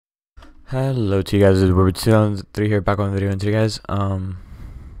Hello to you guys, it's Robert 2003 here, back on the video, and today guys,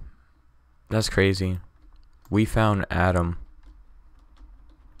 that's crazy. We found Adam.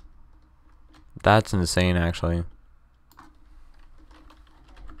 That's insane, actually.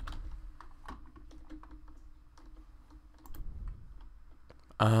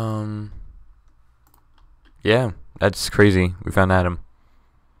 Yeah, that's crazy. We found Adam.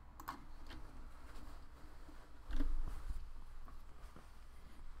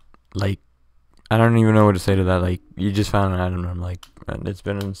 Like, I don't even know what to say to that. Like, you just found Adam, and I'm like, man, it's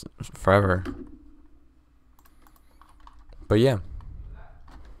been forever. But yeah.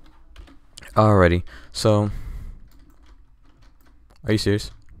 Alrighty, so, are you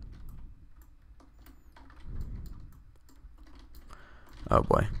serious? Oh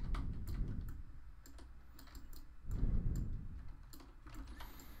boy.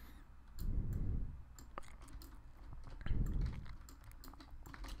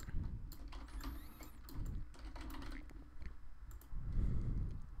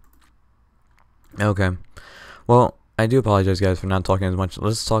 Okay. Well, I do apologize, guys, for not talking as much.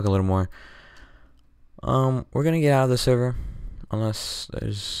 Let's talk a little more. We're gonna get out of the server, unless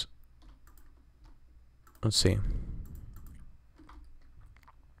there's. Let's see.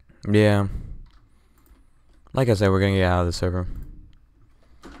 Yeah. Like I said, we're gonna get out of the server.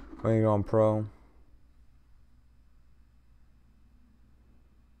 We're gonna go on pro.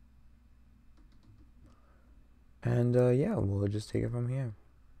 And yeah, we'll just take it from here.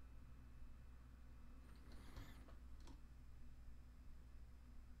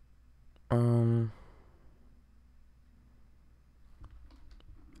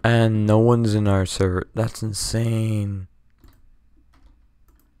 And no one's in our server. That's insane.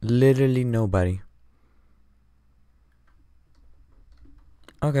 Literally nobody.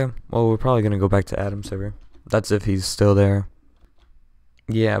 Okay, well, we're probably gonna go back to Adam's server. That's if he's still there.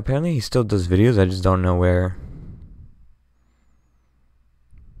 Yeah, apparently he still does videos, I just don't know where.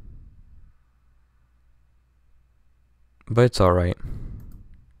 But it's alright.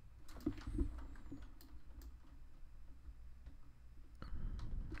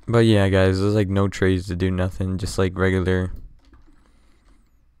 But yeah, guys, there's like no trades to do, nothing, just like regular.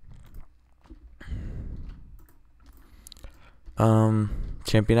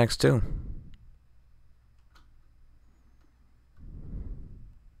 Champion X2.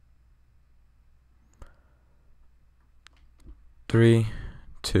 Three,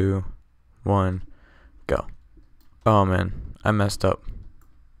 two, one, go. Oh man, I messed up.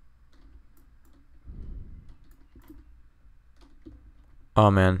 Oh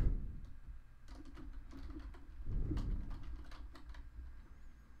man.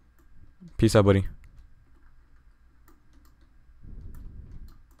 Peace out, buddy.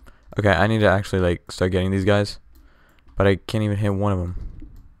 Okay, I need to actually like start getting these guys, but I can't even hit one of them.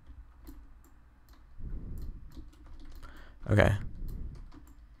 Okay.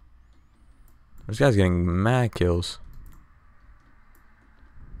 This guy's getting mad kills.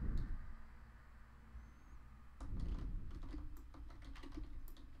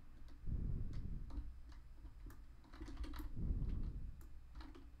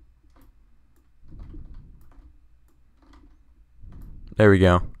 There we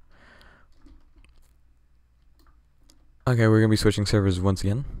go. Okay, we're gonna be switching servers once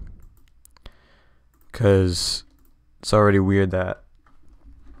again, cause it's already weird that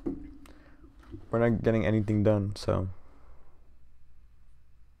we're not getting anything done. So,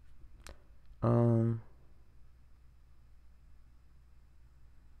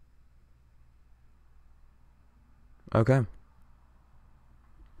 okay.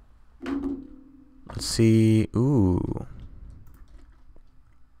 Let's see. Ooh.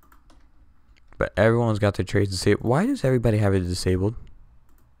 But everyone's got their trades disabled. Why does everybody have it disabled?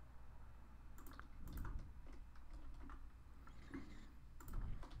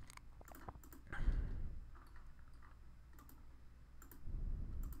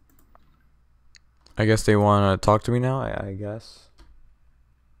 I guess they want to talk to me now, I guess.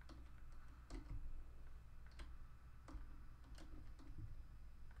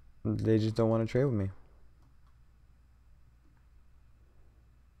 They just don't want to trade with me.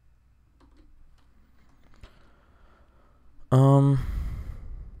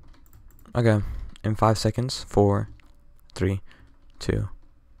 Okay. In 5 seconds. 4, 3, 2,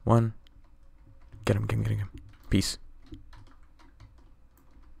 1. Get him, get him, get him. Peace.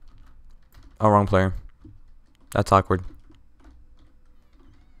 Oh, wrong player. That's awkward.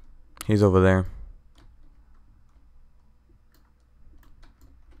 He's over there.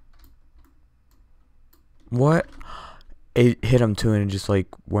 What? It hit him too and it just like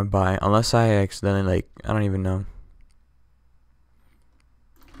went by. Unless I accidentally like, I don't even know.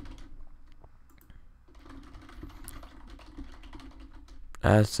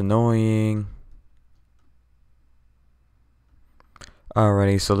 That's annoying.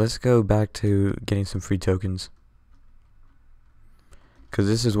 Alrighty, so let's go back to getting some free tokens. Because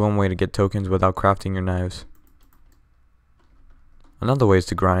this is one way to get tokens without crafting your knives. Another way is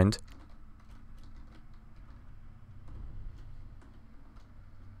to grind.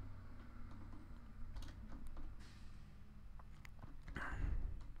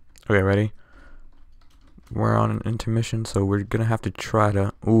 Okay, ready? We're on an intermission, so we're gonna have to try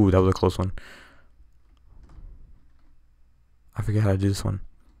to... Ooh, that was a close one. I forget how to do this one.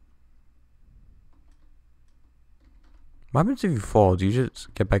 What happens if you fall? Do you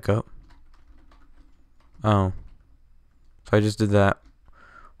just get back up? Oh. So I just did that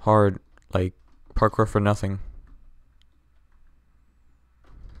hard, like, parkour for nothing.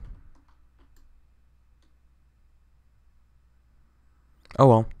 Oh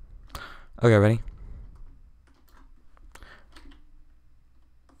well. Okay, ready?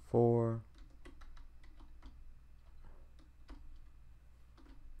 4.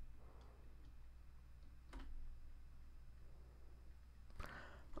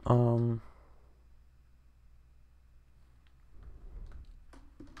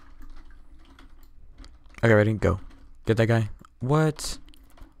 Okay, ready? Go. Get that guy. What?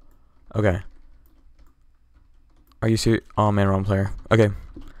 Okay. Are you serious? Oh man, wrong player. Okay.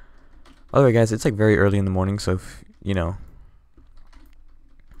 By the way, guys, it's like very early in the morning, so if, you know.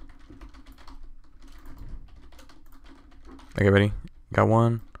 Okay, ready? Got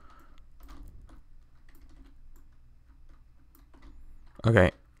one.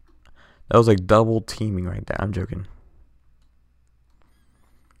 Okay. That was like double teaming right there. I'm joking.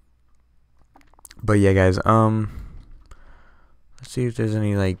 But yeah, guys, let's see if there's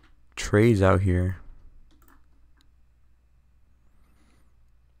any like trades out here.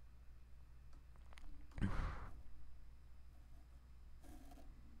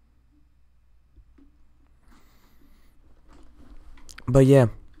 But yeah,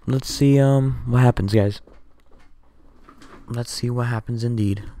 let's see what happens, guys. Let's see what happens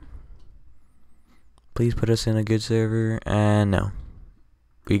indeed. Please put us in a good server. And no.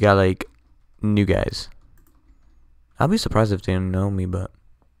 We got like new guys. I'll be surprised if they didn't know me, but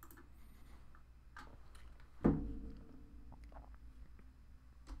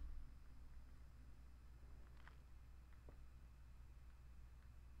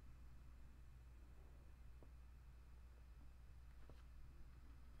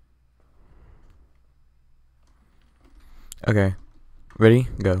okay. Ready?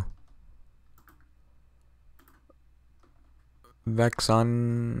 Go.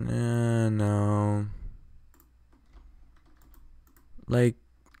 Vexon, no. Like,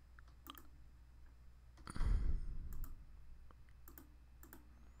 I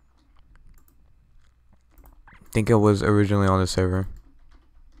think it was originally on the server.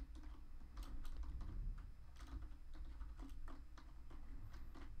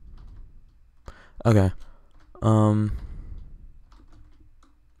 Okay.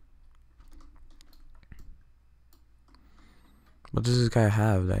 What does this guy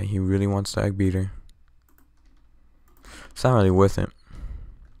have that he really wants the egg beater? It's not really worth it.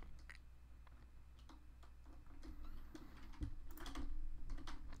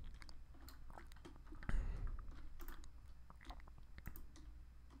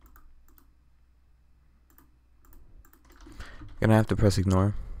 Gonna have to press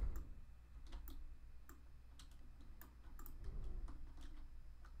ignore.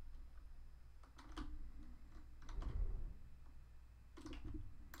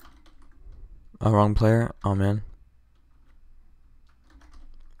 Oh, wrong player? Oh man.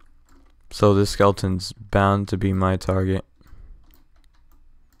 So this skeleton's bound to be my target.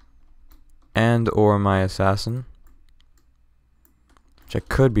 And or my assassin. Which I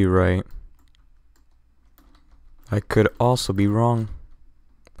could be right. I could also be wrong.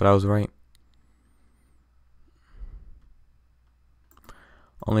 But I was right.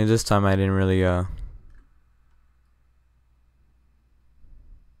 Only this time I didn't really,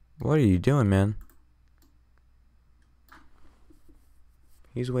 What are you doing, man?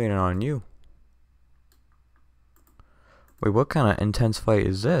 He's waiting on you. Wait, what kind of intense fight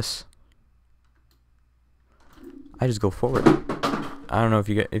is this? I just go forward. I don't know if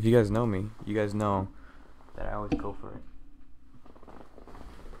you guys know me. You guys know that I always go for it.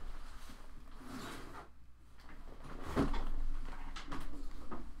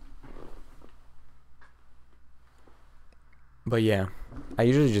 But yeah, I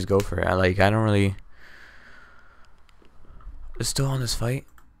usually just go for it. I don't really. It's still on this fight.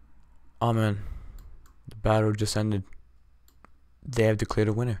 Oh man, the battle just ended. They have declared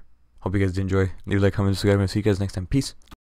a winner. Hope you guys did enjoy. Leave a like, comment, subscribe, and see you guys next time. Peace.